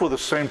parents were the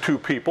same two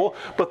people,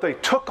 but they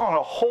took on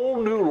a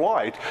whole new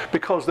light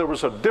because there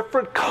was a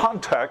different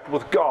contact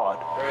with God.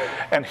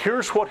 And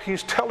here's what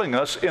he's telling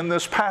us in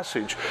this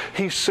passage.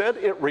 He said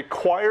it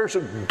requires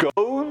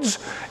goads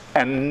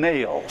and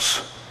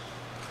nails.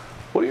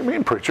 What do you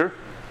mean, preacher?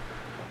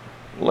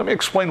 Let me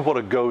explain what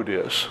a goad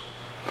is.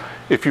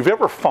 If you've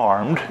ever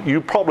farmed,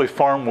 you probably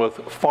farm with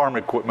farm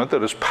equipment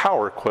that is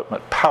powered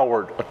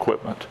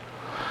equipment.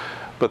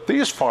 But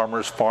these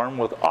farmers farm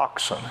with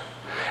oxen.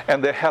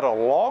 And they had a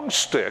long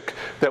stick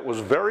that was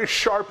very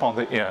sharp on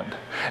the end.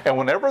 And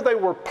whenever they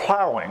were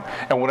plowing,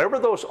 and whenever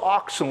those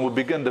oxen would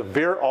begin to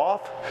veer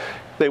off,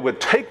 they would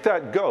take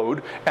that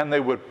goad and they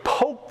would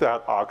poke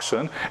that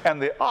oxen,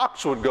 and the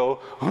ox would go,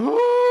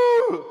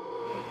 "Woo!"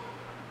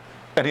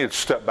 And he'd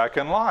step back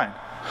in line.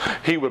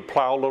 He would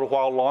plow a little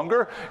while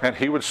longer, and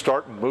he would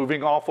start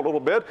moving off a little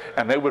bit,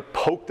 and they would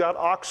poke that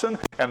oxen,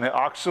 and the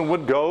oxen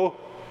would go.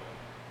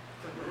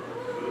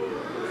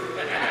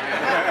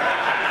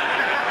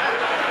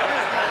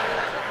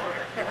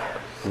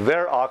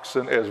 Their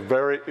oxen is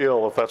very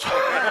ill, if that's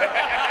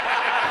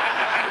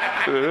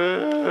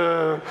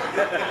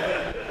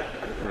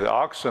the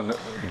oxen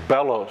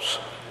bellows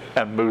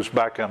and moves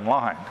back in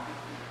line.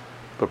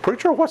 But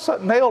preacher, what's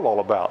that nail all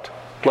about?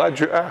 Glad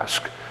you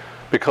asked.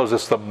 Because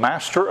it's the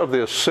master of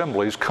the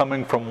assemblies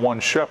coming from one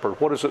shepherd.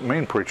 What does it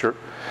mean, preacher?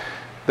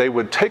 They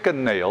would take a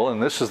nail,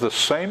 and this is the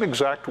same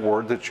exact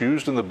word that's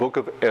used in the book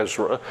of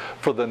Ezra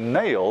for the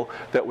nail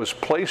that was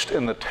placed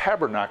in the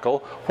tabernacle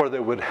where they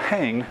would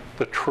hang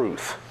the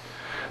truth.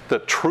 The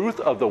truth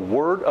of the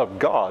Word of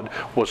God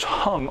was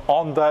hung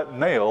on that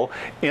nail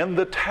in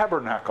the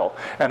tabernacle.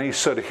 And he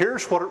said,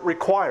 here's what it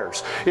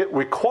requires. It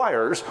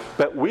requires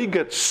that we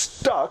get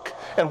stuck,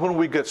 and when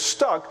we get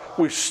stuck,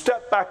 we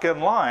step back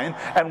in line,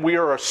 and we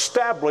are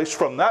established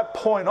from that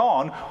point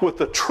on with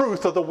the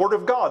truth of the Word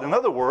of God. In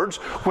other words,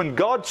 when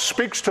God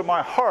speaks to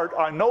my heart,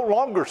 I no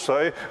longer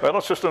say, well,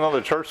 it's just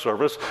another church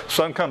service.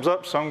 Sun comes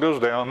up, sun goes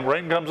down.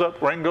 Rain comes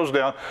up, rain goes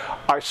down.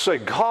 I say,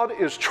 God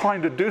is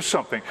trying to do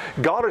something.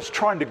 God is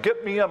trying to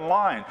get me in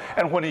line.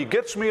 And when he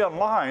gets me in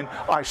line,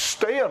 I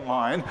stay in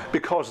line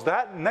because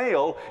that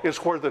nail is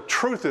where the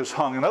truth is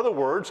hung. In other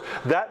words,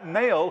 that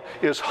nail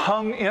is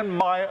hung in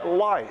my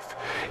life.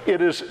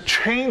 It has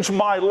changed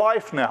my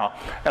life now.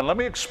 And let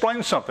me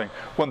explain something.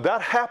 When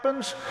that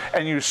happens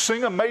and you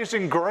sing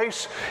Amazing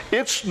Grace,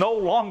 it's no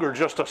longer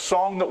just a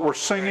song that we're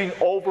singing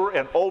over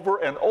and over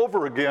and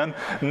over again.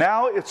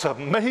 Now it's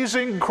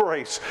Amazing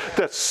Grace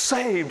that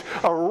saved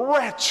a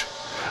wretch,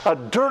 a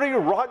dirty,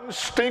 rotten,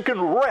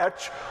 stinking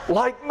wretch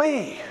like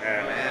me.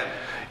 Amen.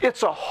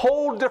 It's a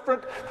whole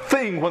different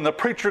thing when the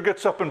preacher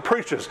gets up and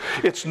preaches.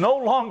 It's no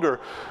longer,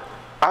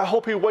 I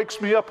hope he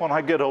wakes me up when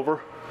I get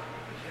over.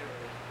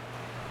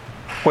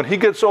 When he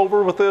gets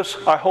over with this,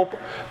 I hope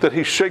that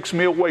he shakes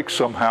me awake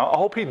somehow. I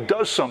hope he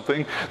does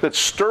something that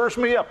stirs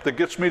me up, that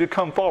gets me to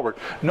come forward.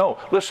 No,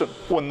 listen,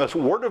 when the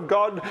Word of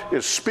God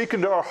is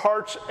speaking to our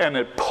hearts and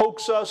it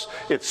pokes us,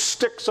 it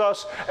sticks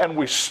us, and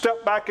we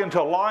step back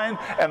into line,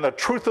 and the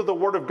truth of the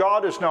Word of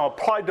God is now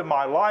applied to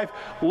my life,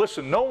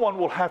 listen, no one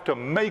will have to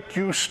make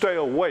you stay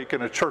awake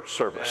in a church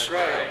service.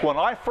 Right. When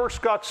I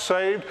first got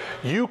saved,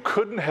 you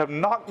couldn't have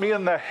knocked me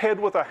in the head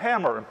with a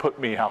hammer and put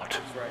me out.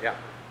 Right. Yeah.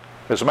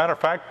 As a matter of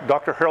fact,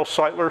 Dr. Harold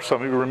Seitler,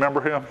 some of you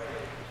remember him,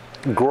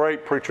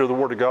 great preacher of the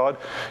Word of God,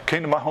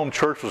 came to my home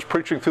church, was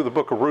preaching through the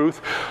book of Ruth.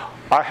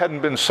 I hadn't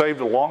been saved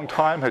a long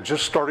time, had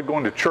just started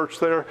going to church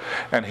there,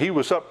 and he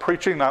was up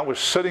preaching, and I was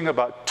sitting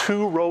about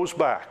 2 rows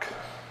back.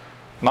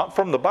 Not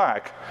from the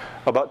back,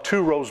 about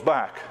 2 rows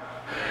back.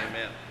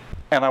 Amen.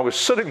 And I was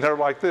sitting there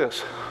like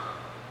this.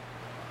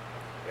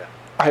 Yeah.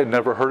 I had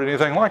never heard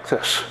anything like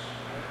this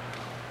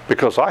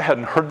because I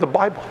hadn't heard the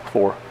Bible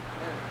before.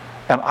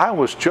 And I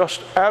was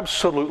just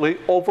absolutely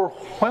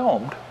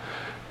overwhelmed.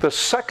 The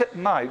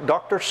second night,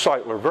 Dr.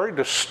 Seitler, very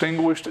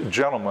distinguished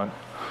gentleman,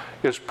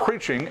 is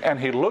preaching, and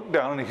he looked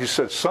down and he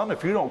said, son,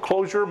 if you don't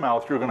close your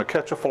mouth, you're going to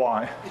catch a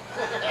fly.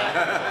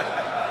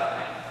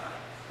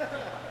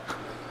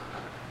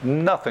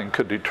 Nothing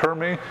could deter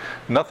me.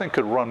 Nothing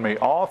could run me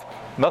off.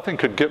 Nothing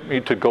could get me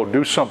to go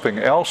do something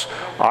else.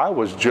 I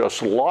was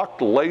just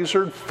locked,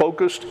 lasered,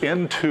 focused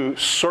into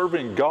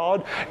serving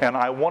God, and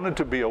I wanted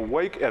to be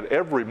awake at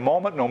every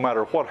moment, no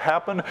matter what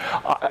happened.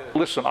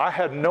 Listen, I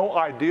had no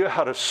idea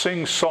how to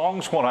sing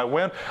songs when I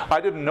went. I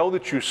didn't know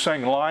that you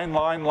sang line,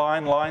 line,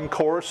 line, line,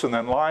 chorus, and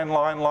then line,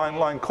 line, line,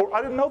 line, chorus.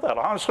 I didn't know that.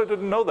 I honestly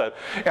didn't know that.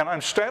 And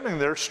I'm standing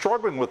there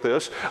struggling with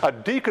this. A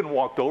deacon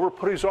walked over,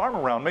 put his arm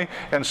around me,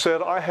 and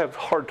said, I have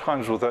hard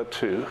times with that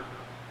too.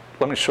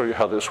 Let me show you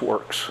how this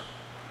works.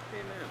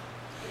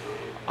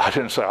 I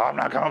didn't say, I'm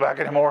not coming back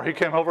anymore. He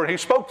came over and he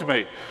spoke to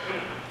me.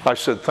 I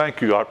said, thank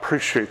you. I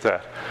appreciate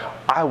that.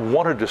 I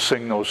wanted to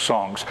sing those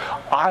songs.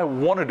 I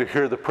wanted to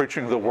hear the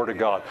preaching of the Word of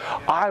God.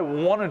 I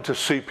wanted to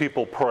see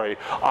people pray.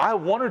 I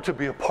wanted to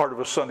be a part of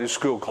a Sunday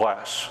school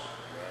class.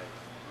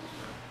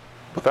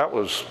 But that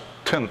was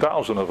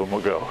 10,000 of them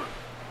ago.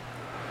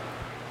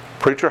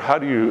 Preacher, how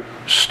do you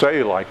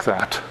stay like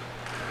that?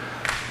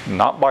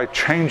 Not by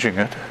changing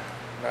it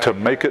to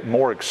make it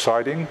more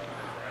exciting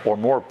or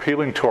more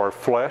appealing to our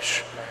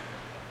flesh.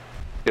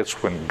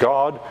 It's when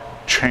God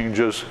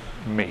changes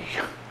me.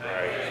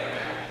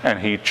 And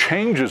he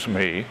changes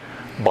me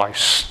by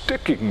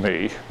sticking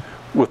me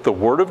with the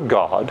Word of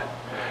God.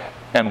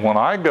 And when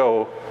I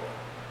go,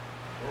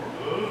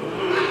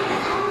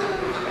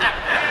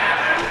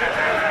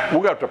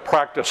 We got to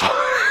practice.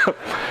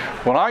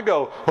 When I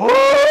go,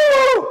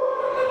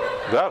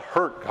 oh, that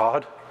hurt,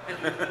 God.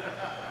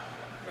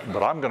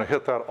 But I'm going to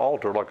hit that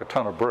altar like a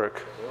ton of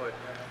brick.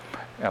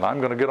 And I'm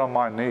going to get on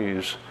my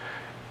knees.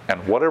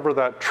 And whatever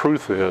that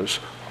truth is,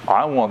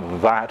 I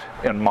want that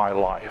in my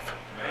life.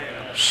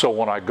 So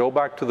when I go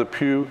back to the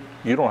pew,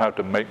 you don't have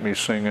to make me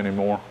sing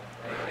anymore.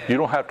 You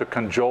don't have to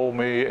cajole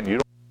me, and you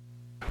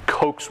don't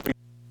coax me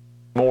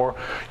anymore.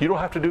 You don't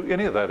have to do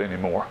any of that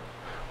anymore.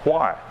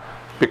 Why?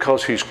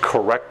 Because he's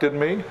corrected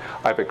me.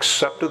 I've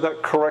accepted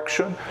that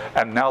correction,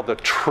 and now the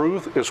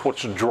truth is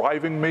what's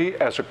driving me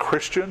as a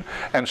Christian,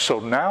 and so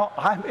now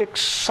I'm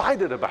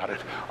excited about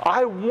it.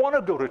 I want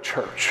to go to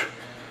church.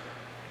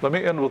 Let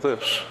me end with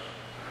this.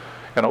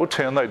 In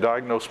 2010, they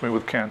diagnosed me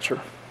with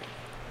cancer.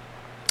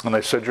 And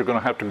they said, you're going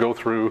to have to go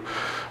through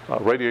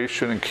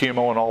radiation and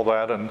chemo and all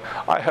that. And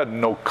I had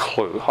no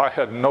clue. I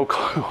had no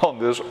clue on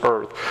this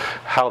earth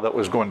how that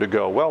was going to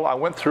go. Well, I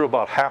went through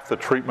about half the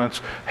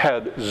treatments,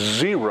 had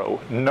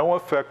no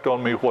effect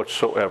on me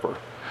whatsoever.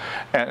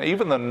 And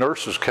even the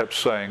nurses kept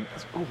saying,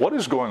 what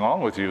is going on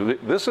with you?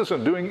 This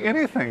isn't doing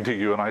anything to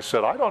you. And I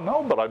said, I don't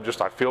know, but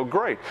I feel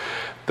great.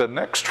 The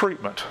next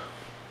treatment,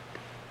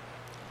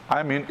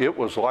 I mean, it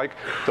was like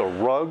the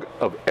rug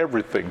of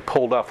everything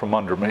pulled out from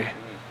under me.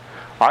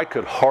 I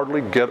could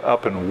hardly get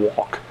up and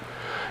walk.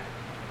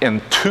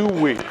 In 2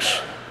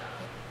 weeks,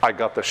 I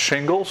got the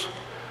shingles,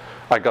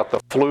 I got the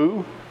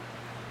flu,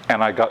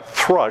 and I got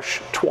thrush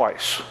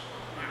twice.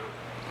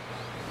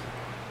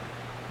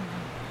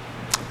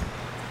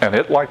 And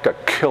it like to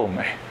kill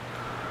me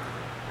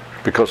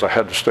because I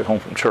had to stay home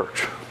from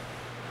church.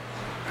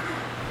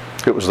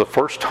 It was the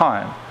first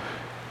time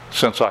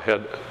since I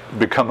had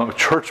become a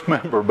church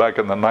member back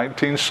in the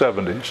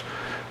 1970s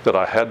that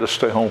I had to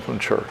stay home from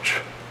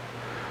church.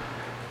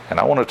 And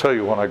I want to tell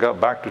you, when I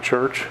got back to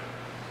church,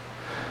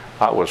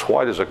 I was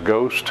white as a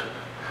ghost.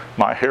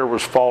 My hair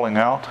was falling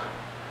out.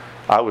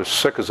 I was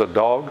sick as a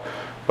dog.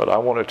 But I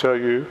want to tell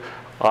you,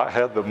 I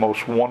had the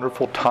most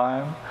wonderful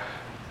time.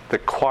 The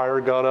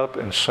choir got up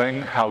and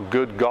sang how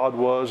good God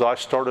was. I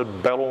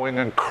started bellowing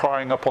and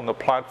crying up on the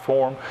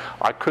platform.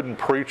 I couldn't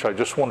preach. I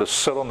just wanted to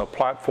sit on the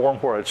platform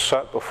where I'd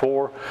sat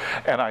before.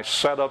 And I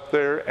sat up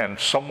there, and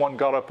someone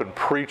got up and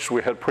preached.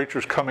 We had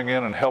preachers coming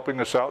in and helping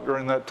us out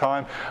during that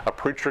time. A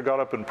preacher got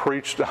up and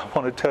preached. I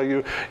want to tell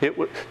you, it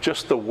was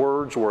just, the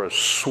words were as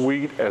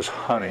sweet as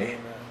honey.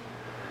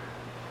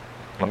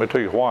 Let me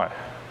tell you why.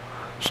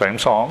 Same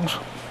songs,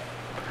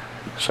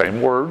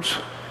 same words,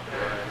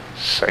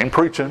 same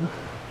preaching.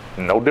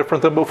 No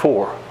different than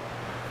before.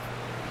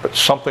 But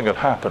something had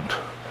happened.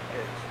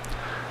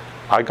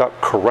 I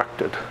got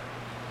corrected.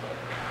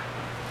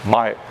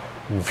 My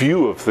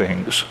view of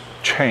things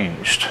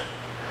changed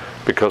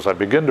because I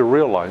began to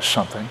realize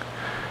something.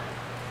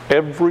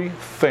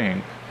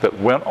 Everything that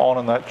went on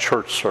in that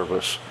church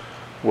service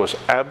was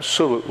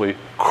absolutely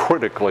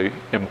critically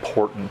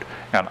important,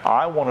 and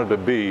I wanted to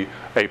be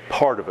a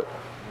part of it,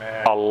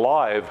 a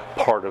live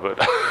part of it.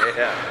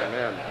 Yeah,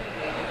 amen.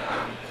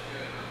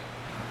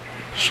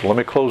 So let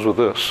me close with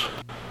this.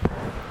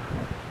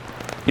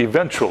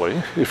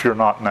 Eventually, if you're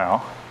not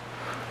now,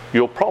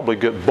 you'll probably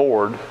get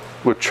bored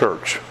with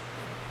church.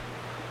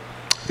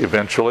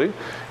 Eventually,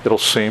 it'll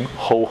seem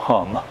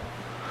ho-hum.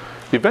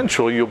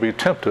 Eventually, you'll be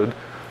tempted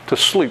to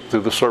sleep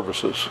through the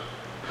services.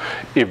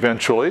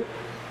 Eventually,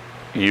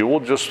 you will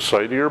just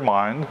say to your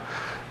mind,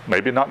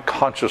 maybe not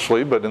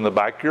consciously, but in the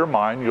back of your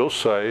mind, you'll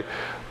say,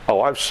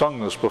 oh, I've sung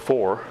this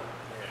before.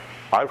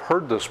 I've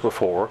heard this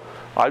before.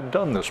 I've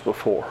done this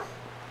before.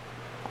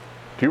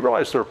 Do you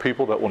realize there are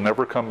people that will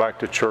never come back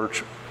to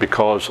church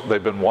because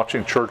they've been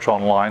watching church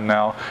online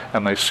now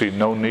and they see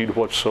no need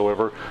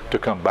whatsoever to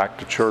come back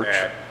to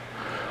church?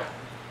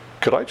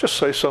 Could I just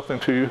say something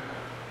to you?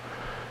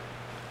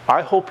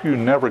 I hope you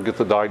never get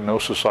the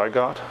diagnosis I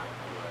got,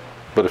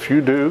 but if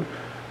you do,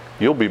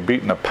 you'll be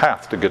beating a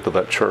path to get to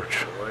that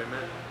church.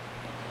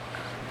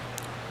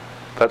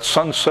 That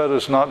sunset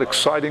is not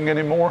exciting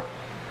anymore.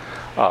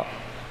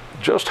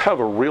 Just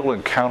have a real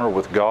encounter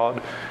with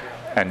God,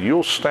 and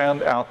you'll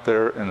stand out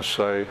there and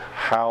say,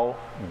 how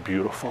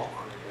beautiful.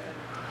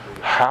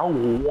 How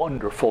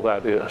wonderful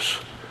that is.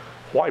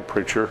 Why,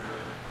 preacher?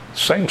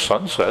 Same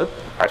sunset,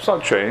 that's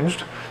not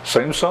changed.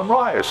 Same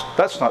sunrise,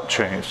 that's not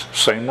changed.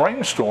 Same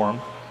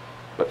rainstorm,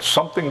 but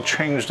something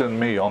changed in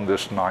me on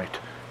this night.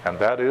 And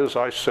that is,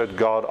 I said,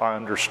 God, I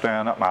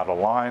understand I'm out of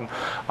line.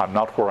 I'm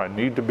not where I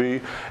need to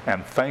be.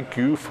 And thank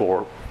you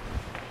for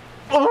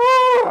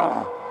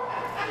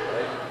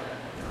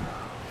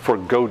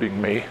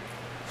goading me.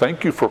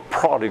 Thank you for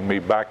prodding me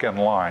back in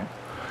line.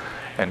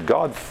 And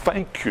God,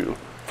 thank you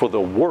for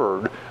the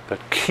word that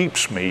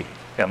keeps me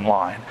in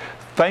line.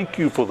 Thank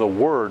you for the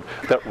word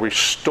that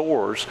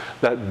restores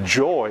that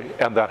joy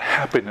and that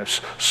happiness,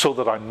 so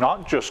that I'm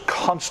not just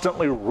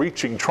constantly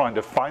reaching, trying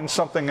to find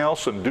something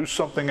else and do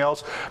something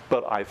else,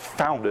 but I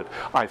found it.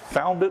 I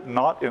found it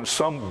not in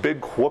some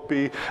big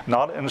whoopee,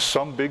 not in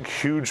some big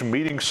huge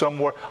meeting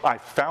somewhere. I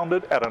found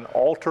it at an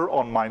altar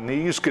on my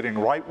knees, getting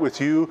right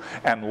with you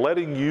and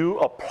letting you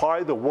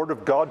apply the word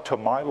of God to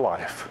my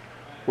life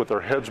with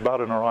our heads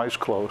bowed and our eyes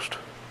closed.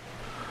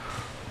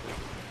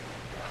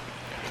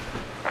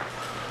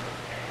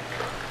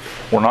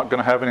 We're not going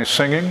to have any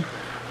singing.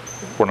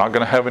 We're not going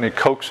to have any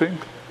coaxing.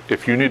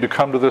 If you need to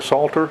come to this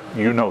altar,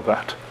 you know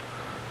that.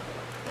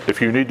 If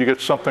you need to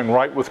get something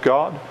right with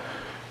God,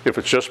 if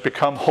it's just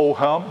become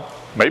ho-hum,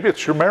 maybe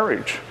it's your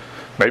marriage,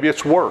 maybe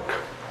it's work,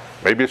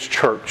 maybe it's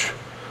church.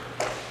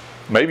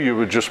 Maybe you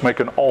would just make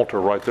an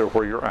altar right there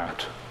where you're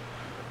at.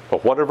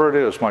 But whatever it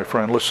is, my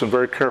friend, listen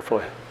very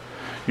carefully.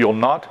 You'll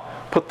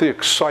not put the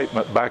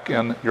excitement back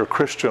in your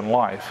Christian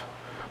life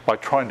by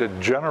trying to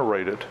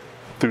generate it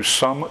through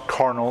some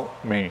carnal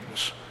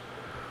means.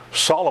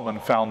 Solomon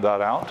found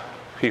that out.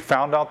 He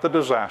found out the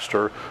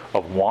disaster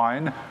of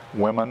wine,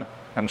 women,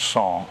 and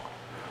song.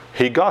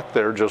 He got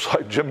there just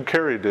like Jim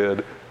Carrey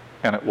did,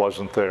 and it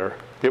wasn't there.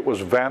 It was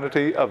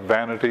vanity of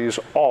vanities.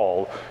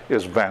 All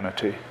is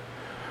vanity.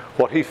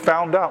 What he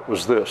found out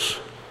was this.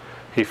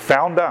 He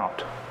found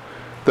out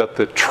that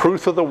the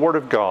truth of the Word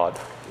of God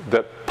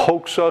that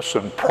pokes us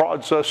and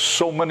prods us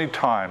so many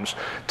times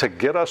to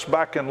get us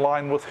back in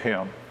line with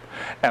Him,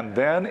 and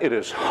then it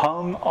is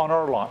hung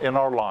on in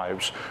our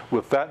lives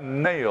with that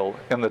nail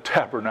in the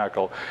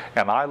tabernacle.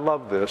 And I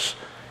love this.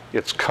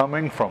 It's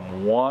coming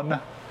from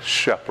one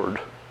shepherd.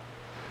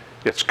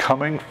 It's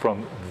coming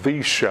from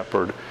the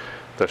shepherd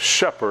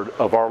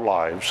of our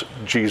lives,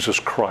 Jesus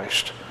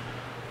Christ.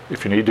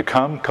 If you need to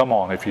come, come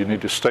on. If you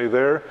need to stay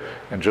there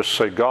and just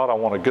say, God, I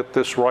want to get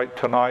this right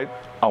tonight.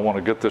 I want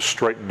to get this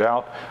straightened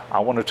out. I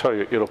want to tell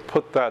you, it'll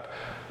put that,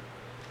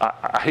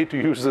 I hate to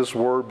use this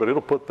word, but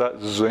it'll put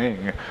that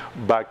zing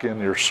back in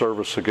your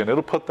service again.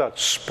 It'll put that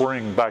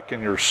spring back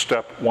in your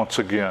step once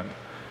again.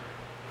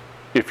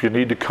 If you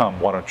need to come,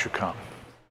 why don't you come?